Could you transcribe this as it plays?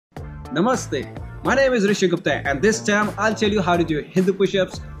Namaste. My name is Rishi Gupta and this time I'll tell you how to do Hindu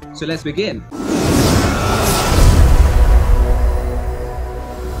push-ups. So let's begin.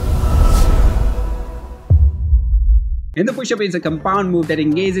 Hindu push-up is a compound move that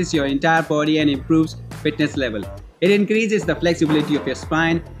engages your entire body and improves fitness level. It increases the flexibility of your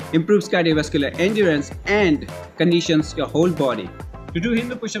spine, improves cardiovascular endurance and conditions your whole body. To do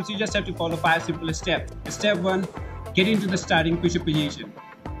Hindu push-ups, you just have to follow 5 simple steps. Step 1. Get into the starting push-up position.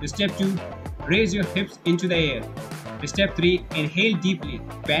 Step 2. Raise your hips into the air. Step 3. Inhale deeply.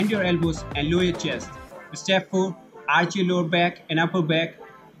 Bend your elbows and lower your chest. Step 4. Arch your lower back and upper back.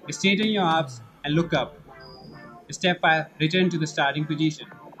 Straighten your arms and look up. Step 5. Return to the starting position.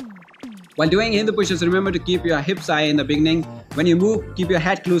 While doing Hindu push-ups, remember to keep your hips high in the beginning. When you move, keep your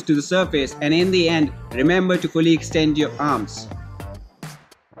head close to the surface, and in the end, remember to fully extend your arms.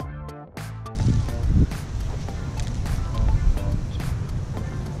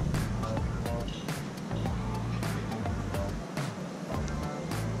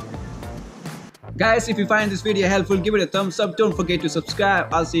 Guys, if you find this video helpful, give it a thumbs up. Don't forget to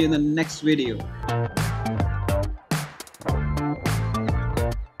subscribe. I'll see you in the next video.